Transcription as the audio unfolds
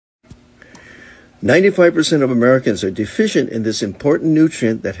95% of Americans are deficient in this important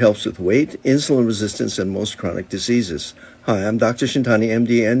nutrient that helps with weight, insulin resistance, and most chronic diseases. Hi, I'm Dr. Shintani,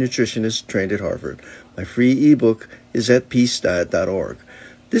 MD and nutritionist trained at Harvard. My free ebook is at peacediet.org.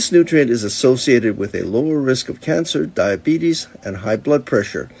 This nutrient is associated with a lower risk of cancer, diabetes, and high blood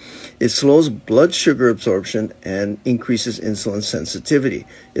pressure. It slows blood sugar absorption and increases insulin sensitivity.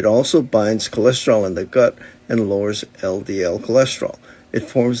 It also binds cholesterol in the gut and lowers LDL cholesterol. It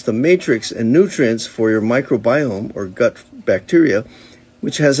forms the matrix and nutrients for your microbiome or gut bacteria,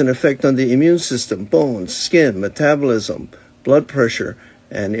 which has an effect on the immune system, bones, skin, metabolism, blood pressure,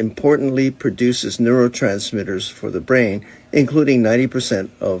 and importantly produces neurotransmitters for the brain, including 90%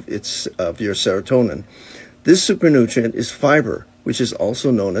 of your serotonin. This supernutrient is fiber, which is also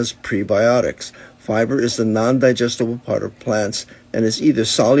known as prebiotics. Fiber is the non-digestible part of plants and is either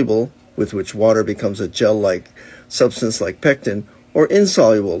soluble, with which water becomes a gel-like substance like pectin, or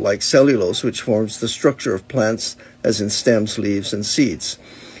insoluble like cellulose, which forms the structure of plants as in stems, leaves, and seeds.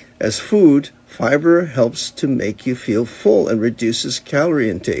 As food, fiber helps to make you feel full and reduces calorie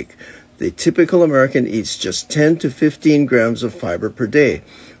intake. The typical American eats just 10 to 15 grams of fiber per day.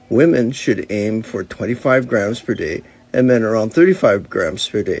 Women should aim for 25 grams per day and men around 35 grams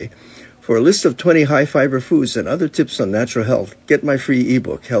per day. For a list of 20 high-fiber foods and other tips on natural health, get my free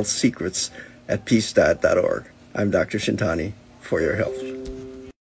ebook, Health Secrets, at peacediet.org. I'm Dr. Shintani, for your health.